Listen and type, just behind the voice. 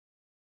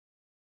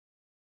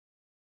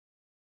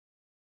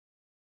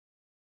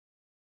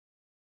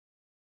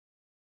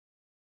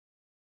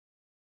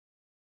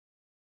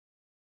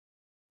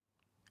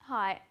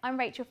Hi, I'm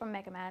Rachel from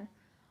Megaman.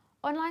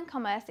 Online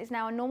commerce is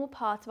now a normal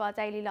part of our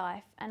daily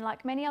life, and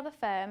like many other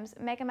firms,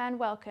 Megaman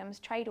welcomes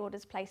trade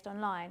orders placed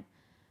online.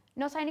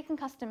 Not only can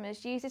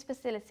customers use this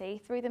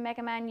facility through the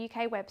Megaman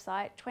UK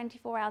website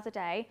 24 hours a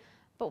day,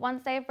 but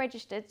once they have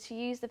registered to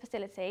use the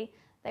facility,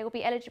 they will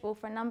be eligible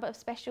for a number of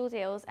special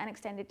deals and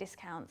extended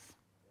discounts.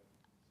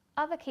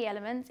 Other key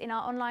elements in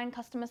our online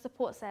customer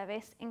support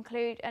service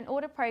include an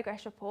order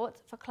progress report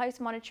for close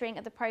monitoring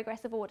of the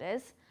progress of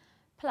orders,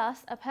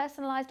 plus a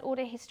personalised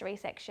order history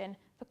section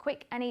for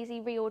quick and easy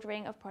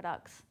reordering of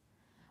products.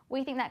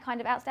 We think that kind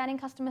of outstanding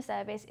customer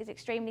service is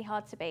extremely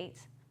hard to beat.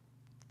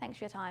 Thanks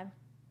for your time.